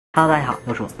Hello， 大家好，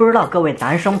我说不知道各位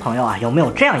男生朋友啊有没有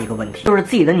这样一个问题，就是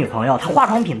自己的女朋友她化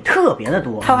妆品特别的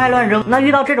多，她爱乱扔。那遇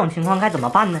到这种情况该怎么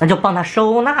办呢？那就帮她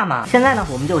收纳嘛。现在呢，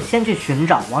我们就先去寻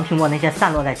找王提莫那些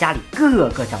散落在家里各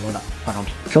个角落的化妆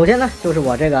品。首先呢，就是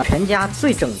我这个全家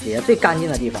最整洁、最干净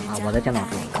的地方啊，我的电脑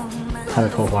桌，她的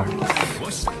头花，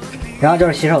然后就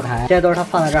是洗手台，这些都是她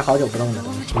放在这儿好久不动的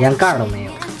东西，连盖都没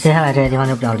有。接下来这些地方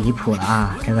就比较离谱了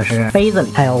啊，这个是杯子里，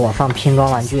还有我放拼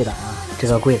装玩具的啊。这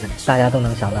个柜子里大家都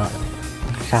能想到的，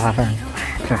沙发缝，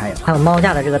这还有猫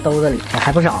架的这个兜子里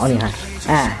还不少，你看，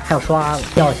哎，还有刷子，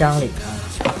药箱里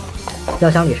啊，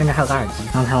药箱里甚至还有个耳机。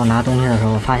刚才我拿东西的时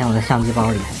候，发现我的相机包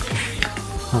里，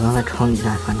我刚才床底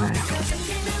下翻出来了。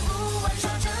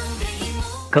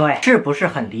各位是不是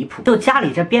很离谱？就家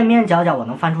里这边边角角，我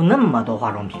能翻出那么多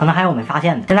化妆品，可能还有我没发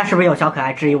现的。现在是不是有小可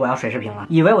爱质疑我要水视频了？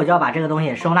以为我就要把这个东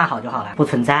西收纳好就好了？不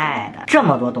存在的，这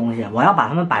么多东西，我要把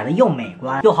它们摆的又美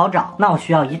观又好找，那我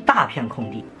需要一大片空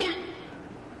地。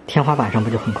天花板上不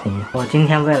就很空吗？我今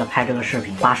天为了拍这个视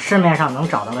频，把市面上能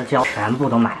找到的胶全部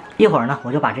都买了。一会儿呢，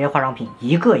我就把这些化妆品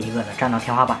一个一个的粘到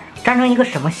天花板上，粘成一个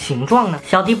什么形状呢？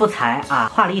小弟不才啊，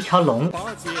画了一条龙。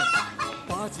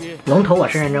龙头我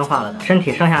是认真画了的，身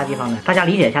体剩下的地方呢，大家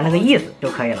理解一下那个意思就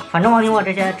可以了。反正王提莫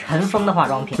这些尘封的化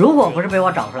妆品，如果不是被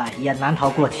我找出来，也难逃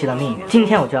过期的命运。今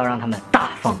天我就要让他们大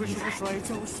放异彩。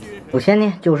首先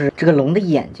呢，就是这个龙的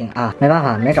眼睛啊，没办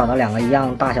法，没找到两个一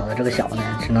样大小的这个小的，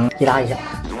只能一大一小。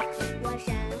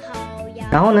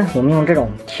然后呢，我们用这种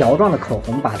条状的口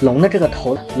红把龙的这个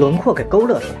头轮廓给勾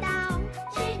勒出来。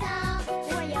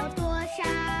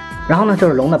然后呢，就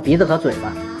是龙的鼻子和嘴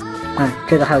巴。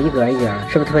这个还有一格一格，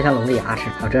是不是特别像龙的牙齿？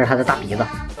这是它的大鼻子，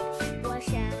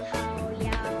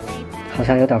好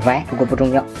像有点歪，不过不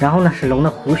重要。然后呢是龙的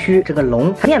胡须，这个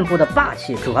龙它面部的霸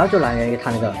气主要就来源于它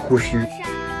那个胡须。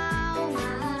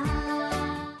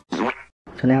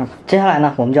就那样吧。接下来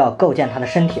呢，我们就要构建它的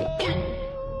身体了。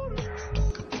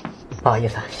不好意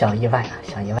思啊，小意外啊，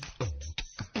小意外。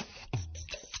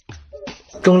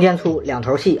中间粗，两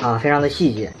头细啊，非常的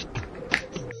细节。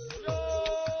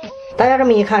大家这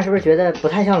么一看，是不是觉得不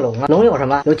太像龙啊？龙有什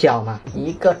么？有角吗？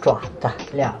一个爪子，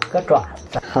两个爪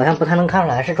子，好像不太能看出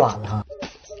来是爪子哈。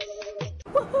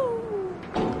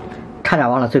差点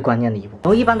忘了最关键的一步。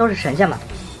龙一般都是神仙嘛，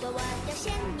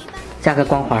加个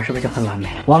光环是不是就很完美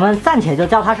了？我们暂且就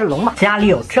叫它是龙吧。家里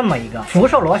有这么一个福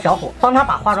寿螺小伙，帮他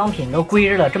把化妆品都归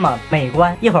置的这么美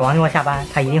观，一会儿王提莫下班，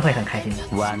他一定会很开心的。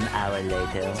1 hour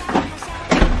later，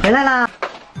 回来啦！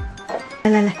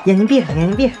来，眼睛闭上，眼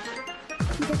睛闭上。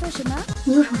你在做什么？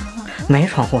你又闯祸了？没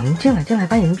闯祸，你进来，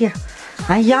把眼睛闭上。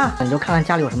哎呀，你就看看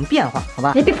家里有什么变化，好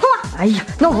吧？别碰我！哎呀，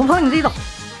那我不碰，你自己走。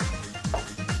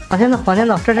往前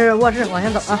走，这是卧室，往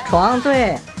前走啊。床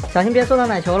对，小心别坐到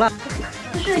奶球了。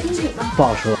这是惊喜吗？不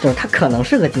好说，就是它可能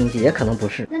是个惊喜，也可能不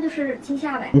是。那就是惊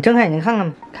吓呗。你睁开眼睛看看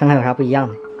吧，看看有啥不一样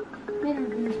的。没啥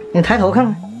不一样。你抬头看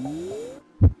看。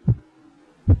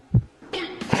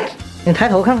你抬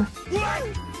头看看。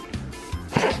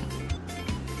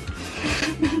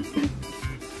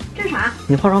这是啥？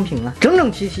你化妆品啊，整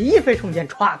整齐齐，一飞冲天，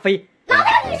歘飞。老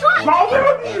子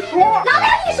跟你说，老子看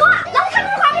这个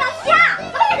化妆品瞎，老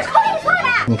子也是抠给你说的呗。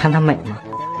你看它美吗？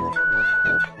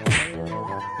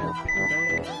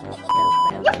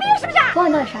你有病是不是？昨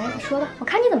晚到底啥意思？说吧，我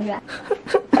看你怎么圆。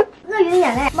鳄鱼的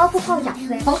眼泪，猫扑泡的假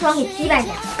吹，黄鼠狼给击败你，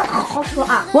好好说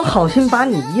啊！我好心把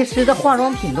你遗失的化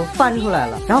妆品都翻出来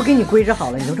了，然后给你归置好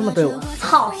了，你就这么对我？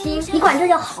好心？你管这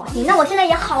叫好心？那我现在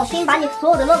也好心把你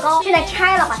所有的乐高现在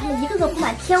拆了，把它们一个个铺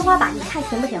满天花板，你看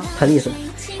行不行？他意思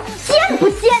贱不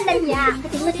贱的你？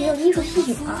这行不挺有艺术细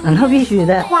菌吗？那必须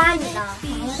的。夸你呢。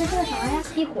这是个啥呀？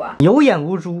一伙有眼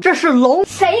无珠，这是龙。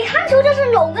谁看出这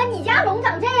是龙啊？你家龙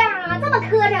长这样啊，这么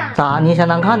磕碜。咋？你嫌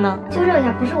难看呢？纠正一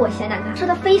下，不是我嫌难看，是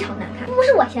它非常难看，不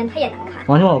是我嫌它也难看。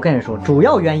王提莫，我跟你说，主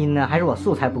要原因呢还是我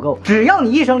素材不够。只要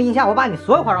你一声令下，我把你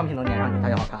所有化妆品都粘上去，它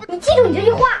就好看。你记住你这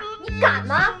句话，你敢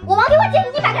吗？我王提莫借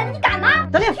你100个人，你敢吗？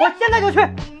得令，我现在就去。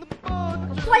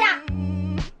说呀。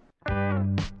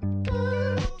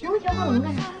你为什么画龙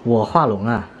干啥？我画龙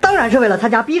啊，当然是为了参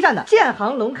加 B 站的建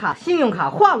行龙卡信用卡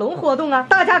画龙活动啊！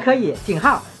大家可以井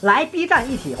号来 B 站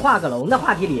一起画个龙的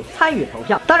话题里参与投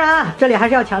票。当然啊，这里还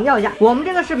是要强调一下，我们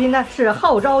这个视频呢是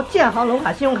号召建行龙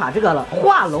卡信用卡这个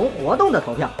画龙活动的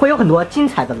投票，会有很多精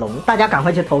彩的龙，大家赶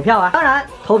快去投票啊！当然，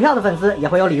投票的粉丝也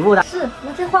会有礼物的。是，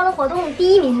那这画龙活动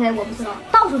第1名是谁？我不知道，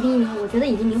倒数第1名我觉得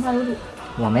已经名花有主。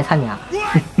我没参加。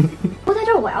不在这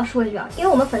这我要说一句啊，因为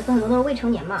我们粉丝很多都是未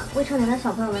成年嘛，未成年的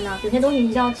小朋友们呢，有些东西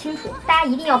一定要清楚，大家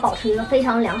一定要保持一个非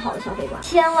常良好的消费观，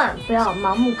千万不要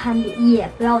盲目攀比，也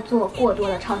不要做过多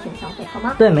的超前消费，好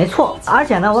吗？对，没错。而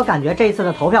且呢，我感觉这一次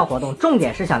的投票活动，重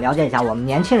点是想了解一下我们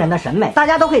年轻人的审美，大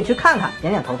家都可以去看看，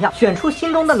点点投票，选出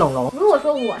心中的龙龙。如果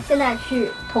说我现在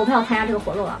去投票参加这个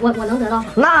活动了，我能得到什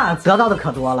么？那得到的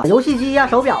可多了，游戏机啊、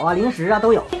手表啊、零食啊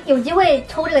都有。有机会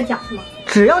抽这个奖是吗？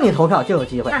只要你投票就有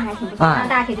机会。那还挺不错，那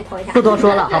大家可以去投一下。不多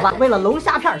说了，好吧？为了龙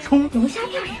虾片冲！龙虾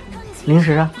片是什么东西？零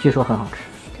食啊，据说很好吃。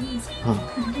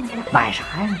买啥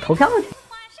呀？投票去。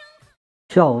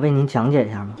需要我为您讲解一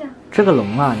下吗？这个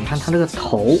龙啊，你看它这个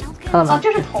头，看到吗？哦，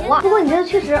这是头啊。不过你这个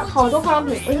确实好多化妆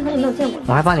品，我已经很久没有见过了。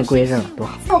我还帮你归置了，多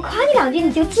好。我夸你两句，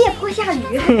你就借坡下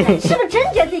驴，是不是真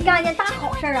觉得自己干了一件大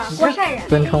好事啊？多善人。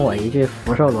尊称我一句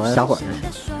福寿螺小伙就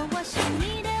行。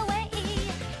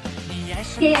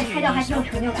电眼开掉还挺有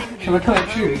成就感，是不是特别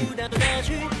治愈？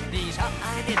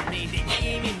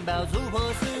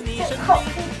好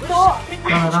多。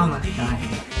当当吧，行。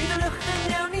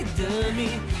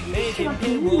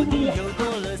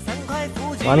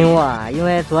王牛啊，因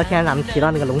为昨天咱们提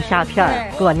到那个龙虾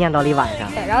片，给我念叨了一晚上。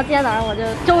对，然后今天早上我就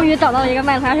终于找到了一个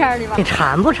卖龙虾片的地方。你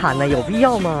馋不馋呢？有必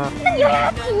要吗？那你为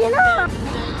啥提呢？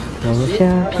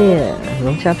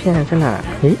龙虾片在哪儿？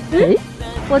哎。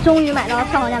我终于买到了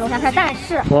上好价龙虾片，但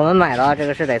是我们买到这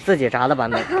个是得自己炸的版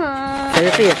本，所以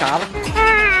自己炸吧。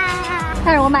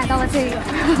但是我买到了这个，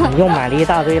你又买了一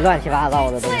大堆乱七八糟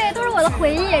的东西。对，都是我的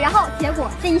回忆。然后结果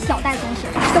这一小袋东西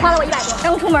就花了我100多，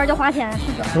刚出门就花钱400。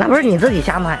那不是你自己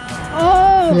瞎买吗？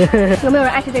哦，有没有人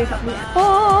爱吃这个巧克力？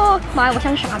哦，妈呀，我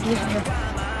像个傻逼似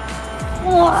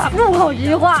的。哇，入口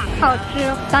即化，好吃。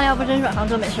当然要不真转行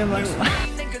做美式博主。